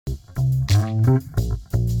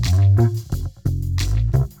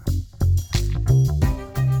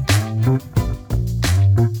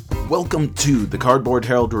Welcome to the Cardboard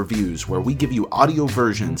Herald Reviews, where we give you audio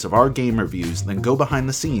versions of our game reviews, then go behind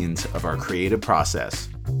the scenes of our creative process.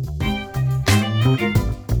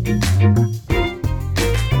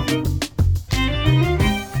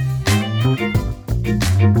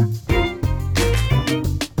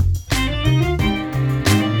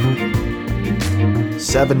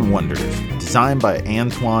 Seven Wonders, designed by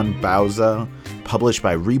Antoine Bauza, published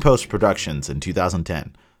by Repost Productions in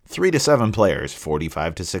 2010. 3 to 7 players,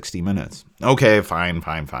 45 to 60 minutes. Okay,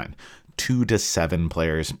 fine. 2 to 7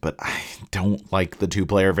 players, but I don't like the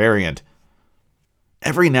 2-player variant.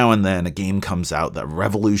 Every now and then, a game comes out that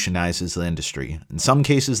revolutionizes the industry. In some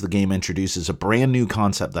cases, the game introduces a brand new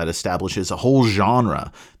concept that establishes a whole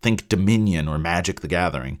genre, think Dominion or Magic the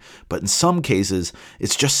Gathering. But in some cases,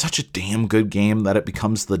 it's just such a damn good game that it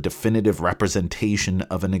becomes the definitive representation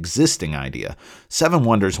of an existing idea. Seven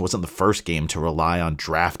Wonders wasn't the first game to rely on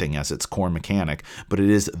drafting as its core mechanic, but it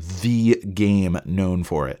is the game known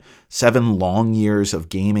for it. 7 long years of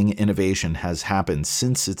gaming innovation has happened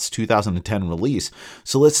since its 2010 release,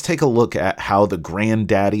 so let's take a look at how the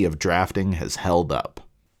granddaddy of drafting has held up.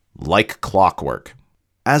 Like clockwork.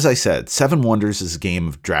 As I said, Seven Wonders is a game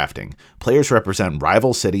of drafting. Players represent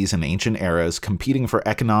rival cities in ancient eras competing for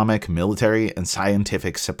economic, military, and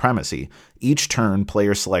scientific supremacy. Each turn,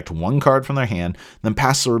 players select one card from their hand, then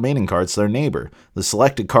pass the remaining cards to their neighbor. The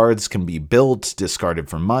selected cards can be built, discarded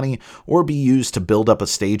for money, or be used to build up a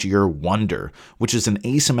stagier wonder, which is an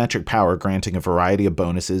asymmetric power granting a variety of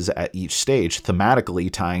bonuses at each stage,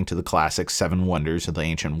 thematically tying to the classic Seven Wonders of the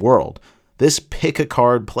ancient world. This pick a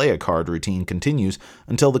card, play a card routine continues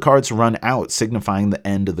until the cards run out, signifying the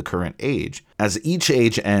end of the current age. As each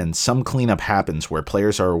age ends, some cleanup happens where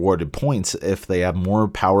players are awarded points if they have more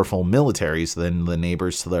powerful militaries than the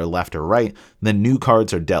neighbors to their left or right, then new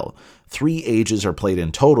cards are dealt. 3 ages are played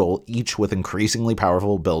in total, each with increasingly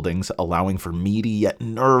powerful buildings, allowing for meaty yet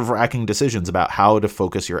nerve-wracking decisions about how to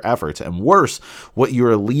focus your efforts, and worse, what you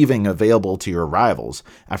are leaving available to your rivals.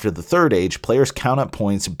 After the 3rd age, players count up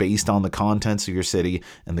points based on the contents of your city,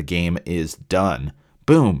 and the game is done.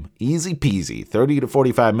 Boom, easy peasy, 30 to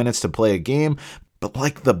 45 minutes to play a game. But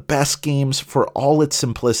like the best games, for all its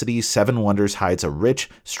simplicity, Seven Wonders hides a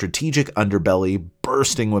rich, strategic underbelly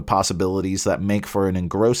bursting with possibilities that make for an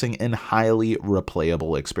engrossing and highly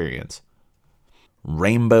replayable experience.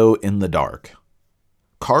 Rainbow in the Dark.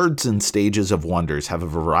 Cards and stages of Wonders have a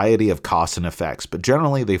variety of costs and effects, but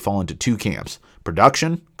generally they fall into 2 camps: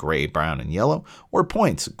 production, gray, brown, and yellow, or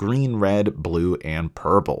points, green, red, blue, and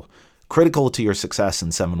purple. Critical to your success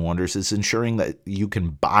in Seven Wonders is ensuring that you can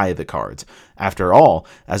buy the cards. After all,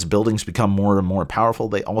 as buildings become more and more powerful,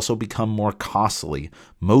 they also become more costly.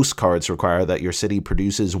 Most cards require that your city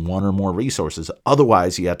produces 1 or more resources.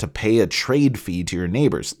 Otherwise, you have to pay a trade fee to your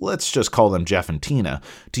neighbors, let's just call them Jeff and Tina,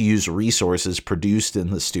 to use resources produced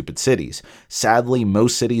in the stupid cities. Sadly,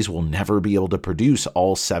 most cities will never be able to produce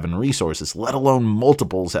all 7 resources, let alone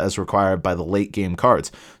multiples as required by the late game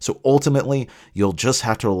cards. So ultimately, you'll just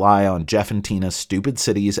have to rely on Jeff and Tina's stupid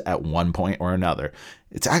cities at one point or another.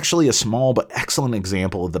 It's actually a small but excellent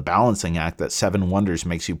example of the balancing act that Seven Wonders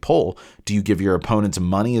makes you pull. Do you give your opponents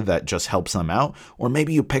money that just helps them out? Or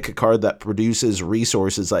maybe you pick a card that produces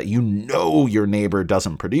resources that you know your neighbor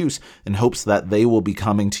doesn't produce in hopes that they will be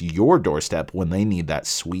coming to your doorstep when they need that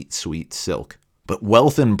sweet, sweet silk. But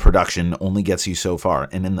wealth in production only gets you so far,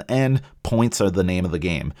 and in the end, points are the name of the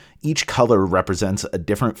game. Each color represents a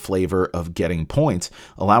different flavor of getting points,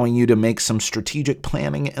 allowing you to make some strategic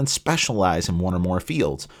planning and specialize in 1 or more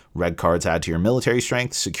fields. Red cards add to your military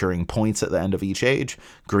strength, securing points at the end of each age.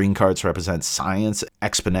 Green cards represent science,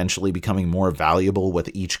 exponentially becoming more valuable with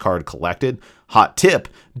each card collected. Hot tip,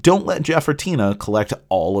 don't let Jeff or Tina collect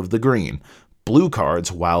all of the green. Blue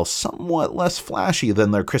cards, while somewhat less flashy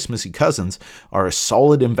than their Christmassy cousins, are a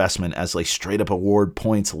solid investment as they straight up award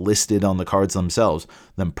points listed on the cards themselves.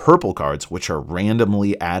 Then purple cards, which are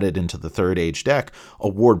randomly added into the 3rd age deck,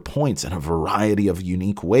 award points in a variety of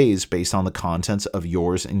unique ways based on the contents of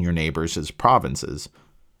yours and your neighbors' provinces.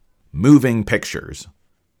 Moving pictures.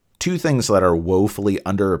 2 things that are woefully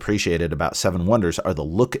underappreciated about Seven Wonders are the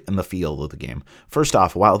look and the feel of the game. First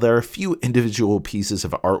off, while there are a few individual pieces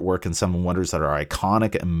of artwork in Seven Wonders that are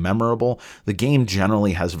iconic and memorable, the game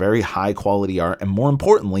generally has very high quality art and, more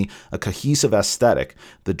importantly, a cohesive aesthetic.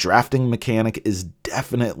 The drafting mechanic is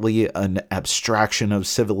definitely an abstraction of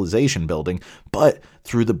civilization building, but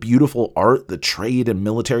through the beautiful art, the trade and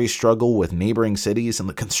military struggle with neighboring cities, and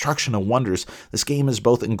the construction of wonders, this game is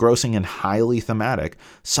both engrossing and highly thematic.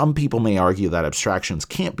 Some people may argue that abstractions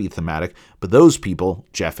can't be thematic, but those people,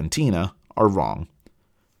 Jeff and Tina, are wrong.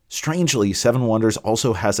 Strangely, Seven Wonders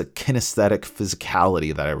also has a kinesthetic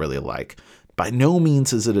physicality that I really like. By no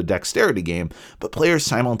means is it a dexterity game, but players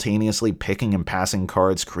simultaneously picking and passing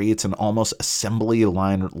cards creates an almost assembly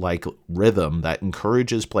line-like rhythm that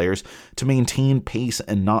encourages players to maintain pace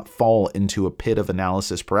and not fall into a pit of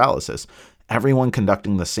analysis paralysis. Everyone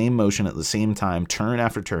conducting the same motion at the same time, turn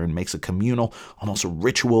after turn, makes a communal, almost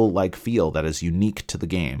ritual-like feel that is unique to the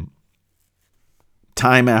game.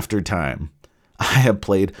 Time after time, I have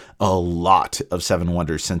played a lot of Seven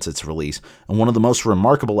Wonders since its release, and one of the most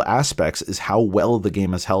remarkable aspects is how well the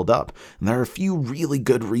game has held up, and there are a few really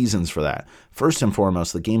good reasons for that. First and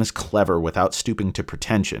foremost, the game is clever without stooping to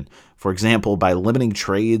pretension. For example, by limiting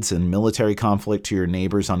trades and military conflict to your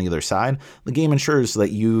neighbors on either side, the game ensures that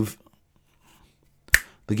you'd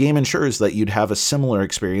have a similar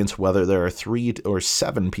experience whether there are 3 or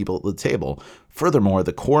 7 people at the table. Furthermore,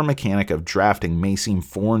 the core mechanic of drafting may seem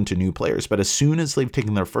foreign to new players, but as soon as they've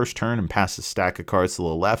taken their first turn and passed a stack of cards to the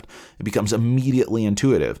left, it becomes immediately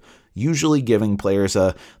intuitive, usually giving players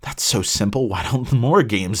a "that's so simple, why don't more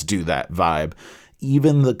games do that" vibe.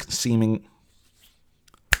 Even the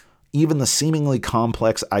seemingly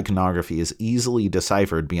complex iconography is easily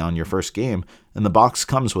deciphered beyond your first game, and the box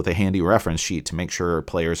comes with a handy reference sheet to make sure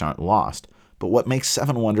players aren't lost. But what makes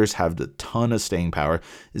Seven Wonders have a ton of staying power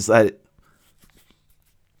is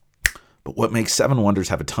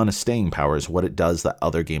what it does that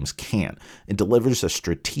other games can't. It delivers a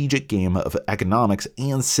strategic game of economics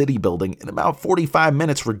and city building in about 45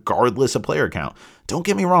 minutes regardless of player count. Don't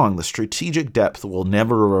get me wrong, the strategic depth will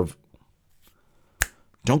never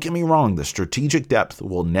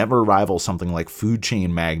rival something like Food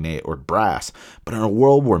Chain Magnate or Brass, but in a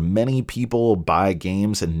world where many people buy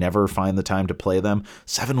games and never find the time to play them,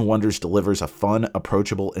 Seven Wonders delivers a fun,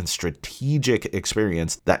 approachable, and strategic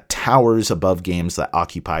experience that towers above games that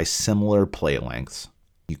occupy similar play lengths.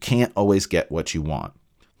 You can't always get what you want.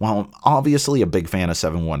 While I'm obviously a big fan of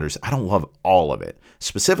Seven Wonders, I don't love all of it.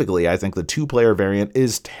 Specifically, I think the 2-player variant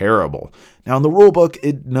is terrible. Now, in the rulebook,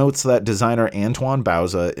 it notes that designer Antoine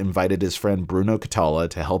Bauza invited his friend Bruno Catala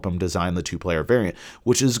to help him design the 2-player variant,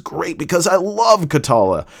 which is great because I love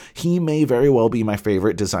Catala. He may very well be my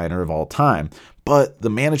favorite designer of all time. But the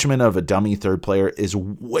management of a dummy third player is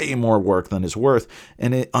way more work than is worth,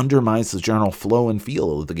 and it undermines the general flow and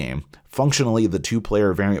feel of the game. Functionally, the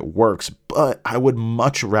 2-player variant works, but I would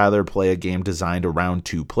much rather play a game designed around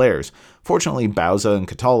 2 players. Fortunately, Bauza and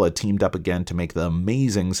Catala teamed up again to make the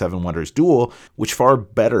amazing Seven Wonders Duel, which far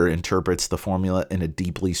better interprets the formula in a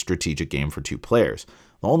deeply strategic game for 2 players.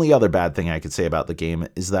 The only other bad thing I could say about the game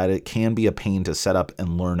is that it can be a pain to set up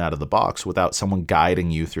and learn out of the box without someone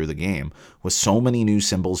guiding you through the game. With so many new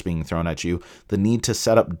symbols being thrown at you, the need to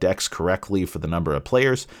set up decks correctly for the number of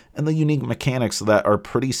players, and the unique mechanics that are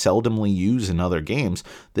pretty seldomly used in other games,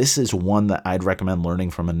 this is one that I'd recommend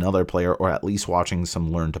learning from another player or at least watching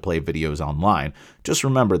some learn to play videos online. Just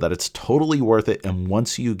remember that it's totally worth it, and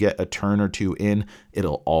once you get a turn or 2 in,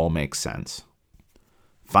 it'll all make sense.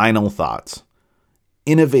 Final thoughts.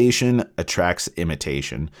 Innovation attracts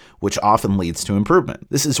imitation, which often leads to improvement.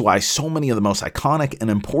 This is why so many of the most iconic and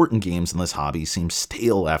important games in this hobby seem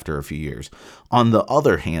stale after a few years. On the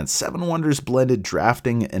other hand, Seven Wonders blended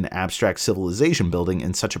drafting and abstract civilization building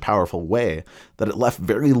in such a powerful way that it left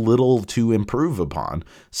very little to improve upon.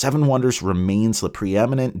 Seven Wonders remains the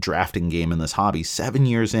preeminent drafting game in this hobby 7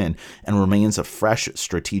 years in, and remains a fresh,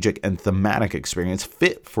 strategic, and thematic experience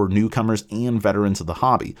fit for newcomers and veterans of the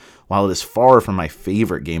hobby. While it is far from my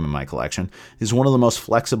favorite game in my collection, it is one of the most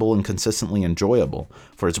flexible and consistently enjoyable.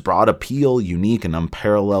 For its broad appeal, unique and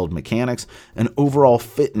unparalleled mechanics, and overall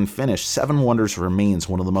fit and finish, Seven Wonders remains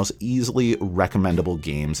one of the most easily recommendable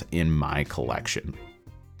games in my collection.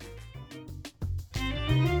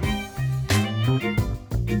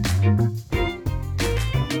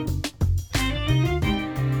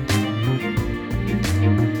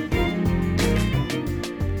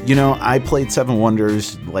 You know, I played Seven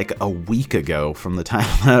Wonders like a week ago from the time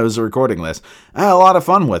I was recording this. I had a lot of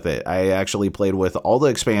fun with it. I actually played with all the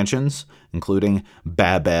expansions, including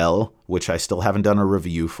Babel, which I still haven't done a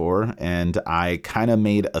review for, and I kind of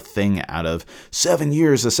made a thing out of 7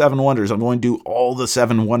 years of Seven Wonders. I'm going to do all the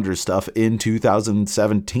Seven Wonders stuff in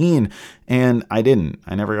 2017, and I didn't.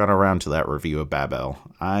 I never got around to that review of Babel.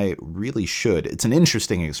 I really should. It's an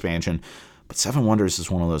interesting expansion, But Seven Wonders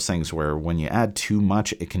is one of those things where when you add too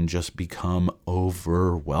much, it can just become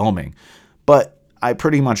overwhelming. But I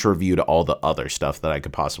pretty much reviewed all the other stuff that I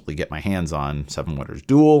could possibly get my hands on. Seven Wonders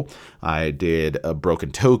Duel. I did a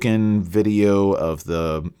Broken Token video of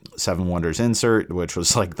the Seven Wonders insert, which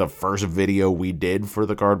was like the first video we did for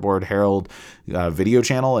the Cardboard Herald video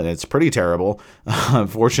channel, and it's pretty terrible.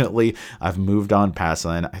 Unfortunately, I've moved on past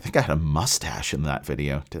that. I think I had a mustache in that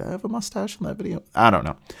video. Did I have a mustache in that video? I don't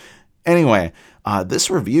know. Anyway, this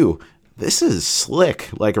review, this is slick.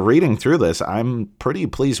 Like, reading through this, I'm pretty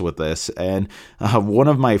pleased with this. And one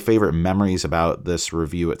of my favorite memories about this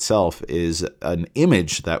review itself is an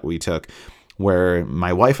image that we took where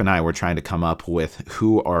my wife and I were trying to come up with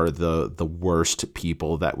who are the worst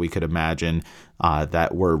people that we could imagine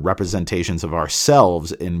that were representations of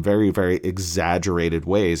ourselves in very, very exaggerated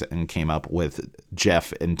ways, and came up with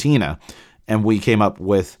Jeff and Tina. And we came up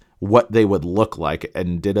with what they would look like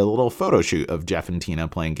and did a little photo shoot of Jeff and Tina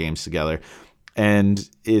playing games together. And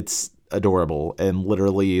it's adorable. And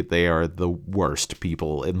literally, they are the worst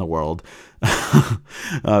people in the world.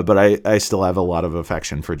 But I still have a lot of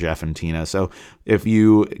affection for Jeff and Tina. So if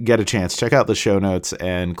you get a chance, check out the show notes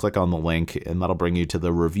and click on the link, and that'll bring you to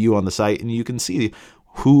the review on the site. And you can see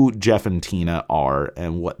who Jeff and Tina are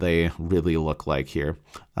and what they really look like here.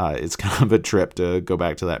 It's kind of a trip to go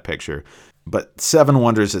back to that picture. But Seven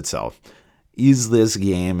Wonders itself, is this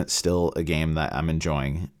game still a game that I'm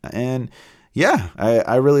enjoying? And yeah,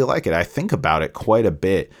 I really like it. I think about it quite a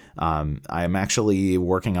bit. I'm actually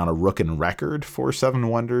working on a Rookin' record for Seven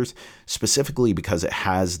Wonders, specifically because it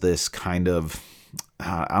has this kind of,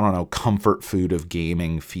 comfort food of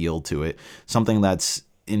gaming feel to it. Something that's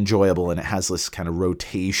enjoyable, and it has this kind of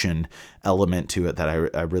rotation element to it that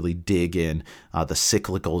I really dig in. The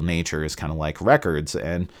cyclical nature is kind of like records,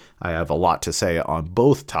 and I have a lot to say on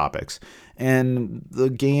both topics. And the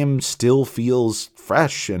game still feels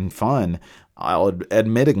fresh and fun.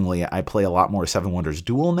 Admittingly, I play a lot more Seven Wonders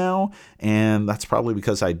Duel now, and that's probably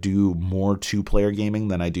because I do more two-player gaming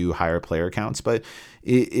than I do higher player counts, but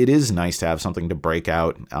it is nice to have something to break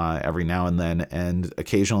out every now and then, and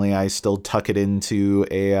occasionally I still tuck it into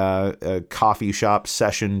a coffee shop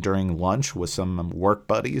session during lunch with some work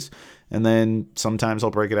buddies, and then sometimes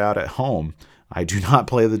I'll break it out at home. I do not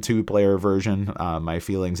play the two-player version. My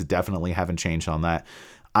feelings definitely haven't changed on that.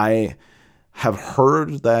 I have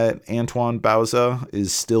heard that Antoine Bauza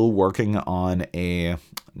is still working on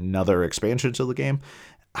another expansion to the game.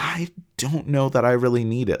 I don't know that I really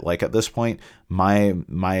need it. Like, at this point, my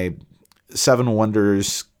Seven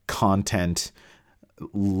Wonders content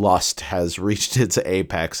lust has reached its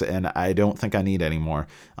apex, and I don't think I need any more.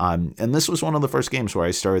 And this was one of the first games where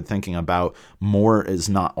I started thinking about more is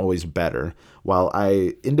not always better. While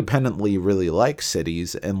I independently really like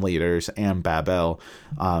Cities and Leaders and Babel,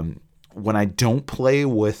 when I don't play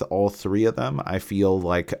with all three of them, I feel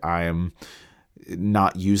like I'm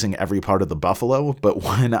not using every part of the buffalo. But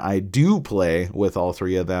when I do play with all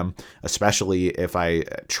three of them, especially if I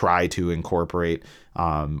try to incorporate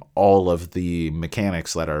all of the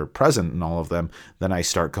mechanics that are present in all of them, then I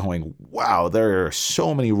start going, wow, there are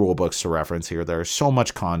so many rule books to reference here. There's so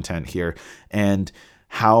much content here. And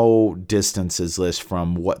how distant is this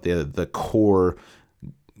from what the core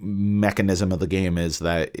mechanism of the game is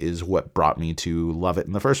that is what brought me to love it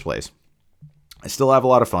in the first place. I still have a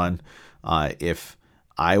lot of fun. If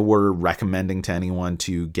I were recommending to anyone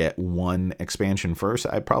to get one expansion first,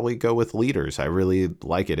 I'd probably go with Leaders. I really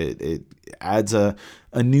like it. It adds a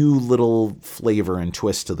new little flavor and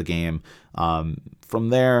twist to the game. From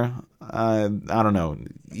there, I don't know,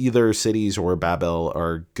 either Cities or Babel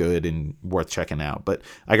are good and worth checking out. But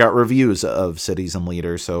I got reviews of Cities and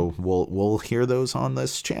Leaders, so we'll hear those on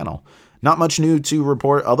this channel. Not much new to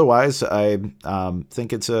report. Otherwise, I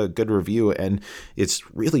think it's a good review, and it's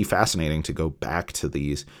really fascinating to go back to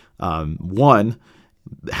these. One,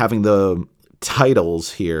 having the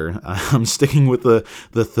titles here. I'm sticking with the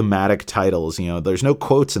thematic titles. You know, there's no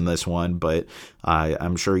quotes in this one, but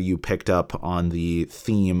I'm sure you picked up on the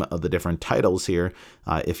theme of the different titles here.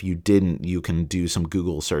 If you didn't, you can do some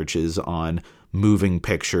Google searches on moving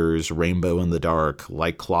pictures, Rainbow in the Dark,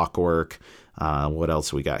 Like Clockwork. What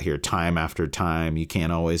else we got here? Time After Time. You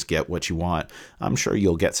can't always get what you want. I'm sure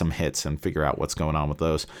you'll get some hits and figure out what's going on with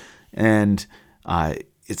those. And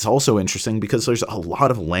it's also interesting because there's a lot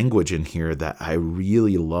of language in here that I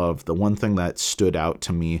really love. The one thing that stood out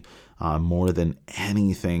to me more than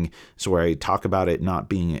anything is where I talk about it not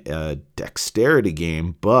being a dexterity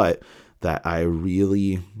game, but that I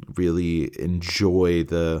really, really enjoy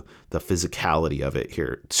the physicality of it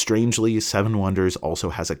here. Strangely, Seven Wonders also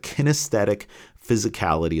has a kinesthetic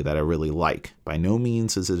physicality that I really like. By no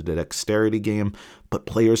means is it a dexterity game, but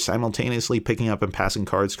players simultaneously picking up and passing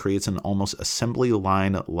cards creates an almost assembly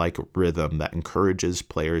line-like rhythm that encourages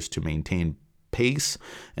players to maintain pace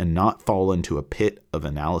and not fall into a pit of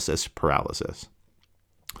analysis paralysis.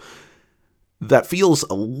 That feels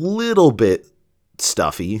a little bit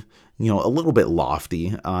stuffy, a little bit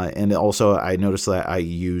lofty. And also I noticed that I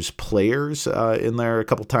use players in there a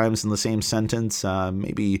couple times in the same sentence.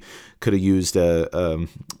 Maybe could have used a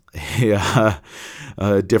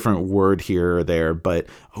different word here or there, but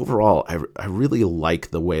overall, I really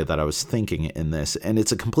like the way that I was thinking in this, and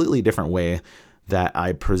it's a completely different way that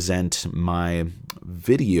I present my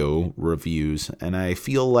video reviews, and I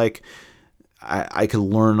feel like I could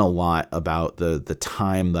learn a lot about the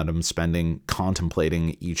time that I'm spending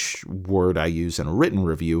contemplating each word I use in a written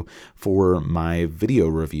review for my video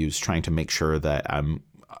reviews, trying to make sure that I'm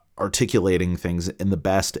articulating things in the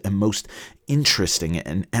best and most interesting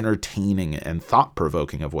and entertaining and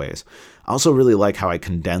thought-provoking of ways. I also really like how I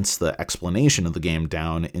condense the explanation of the game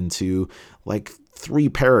down into like 3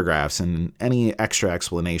 paragraphs, and any extra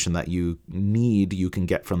explanation that you need, you can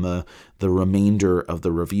get from the remainder of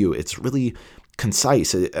the review. It's really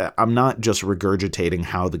concise. I'm not just regurgitating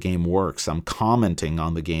how the game works. I'm commenting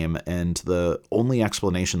on the game, and the only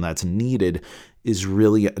explanation that's needed is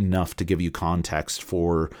really enough to give you context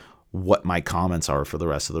for what my comments are for the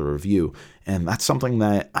rest of the review. And that's something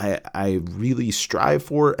that I really strive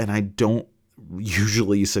for, and I don't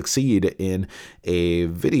usually succeed in a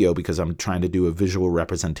video because I'm trying to do a visual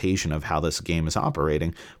representation of how this game is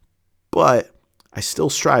operating, but I still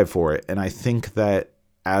strive for it. And I think that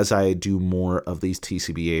as I do more of these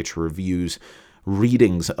TCBH reviews,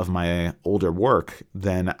 readings of my older work,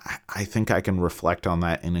 then I think I can reflect on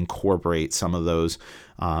that and incorporate some of those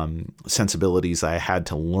sensibilities I had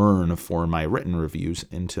to learn for my written reviews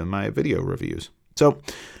into my video reviews. So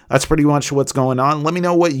that's pretty much what's going on. Let me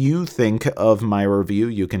know what you think of my review.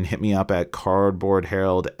 You can hit me up at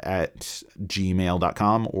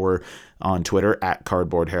cardboardherald@gmail.com or on Twitter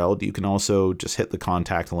 @cardboardherald. You can also just hit the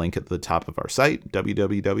contact link at the top of our site,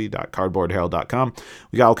 www.cardboardherald.com.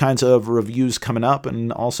 We got all kinds of reviews coming up,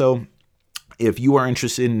 and also if you are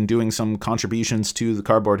interested in doing some contributions to the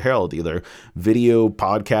Cardboard Herald, either video,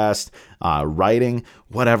 podcast, writing,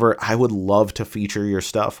 whatever, I would love to feature your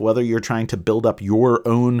stuff, whether you're trying to build up your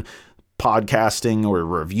own podcasting or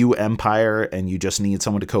review empire and you just need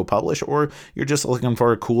someone to co-publish, or you're just looking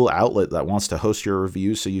for a cool outlet that wants to host your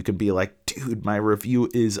review so you can be like, dude, my review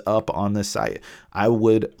is up on this site. I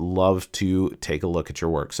would love to take a look at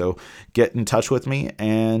your work. So get in touch with me,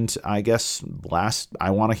 and I guess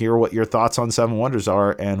I want to hear what your thoughts on Seven Wonders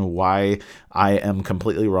are and why I am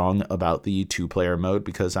completely wrong about the 2-player mode,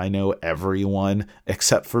 because I know everyone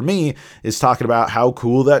except for me is talking about how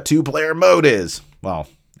cool that 2-player mode is. Well,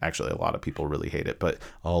 actually, a lot of people really hate it, but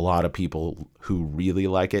a lot of people who really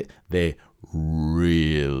like it, they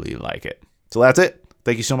really like it. So that's it.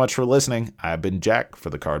 Thank you so much for listening. I've been Jack for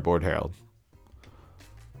the Cardboard Herald.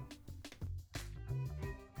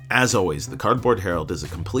 As always, the Cardboard Herald is a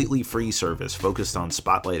completely free service focused on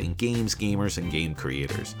spotlighting games, gamers, and game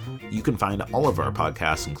creators. You can find all of our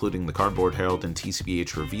podcasts, including the Cardboard Herald and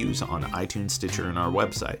TCBH reviews, on iTunes, Stitcher, and our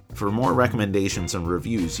website. For more recommendations and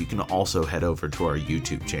reviews, you can also head over to our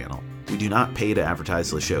YouTube channel. We do not pay to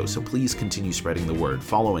advertise the show, so please continue spreading the word,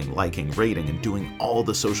 following, liking, rating, and doing all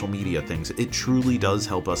the social media things. It truly does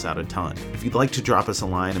help us out a ton. If you'd like to drop us a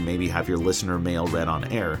line and maybe have your listener mail read on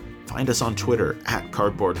air, find us on Twitter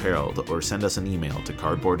 @CardboardHerald, or send us an email to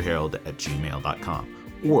cardboardherald@gmail.com,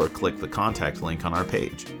 or click the contact link on our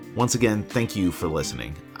page. Once again, thank you for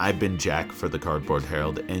listening. I've been Jack for the Cardboard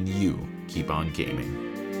Herald, and you keep on gaming.